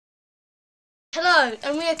Hello,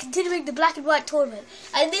 and we are continuing the black and white tournament,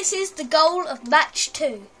 and this is the goal of match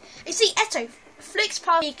 2. You see, Etoooooooooooo flicks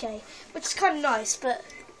past PK, which is kind of nice, but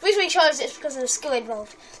the reason we chose it is because of the skill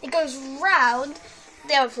involved. It goes round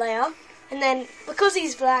the other player, and then because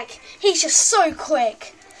he's black, he's just so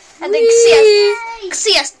quick. And then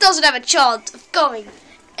CS doesn't have a chance of going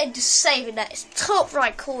and just saving that. It's top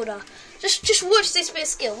right corner. Just watch this bit of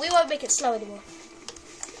skill. We won't make it slow anymore.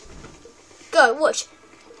 Go, watch.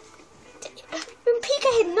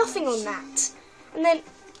 PK had nothing on that, and then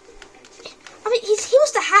he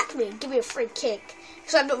wants to hack me and give me a free kick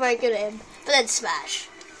because I'm not very good at him. But then smash,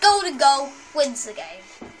 golden goal wins the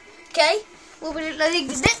game. Okay, we'll be letting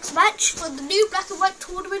the next match for the new black and white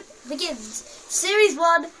tournament begins. Series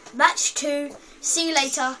 1, match 2. See you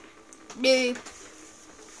later, noob.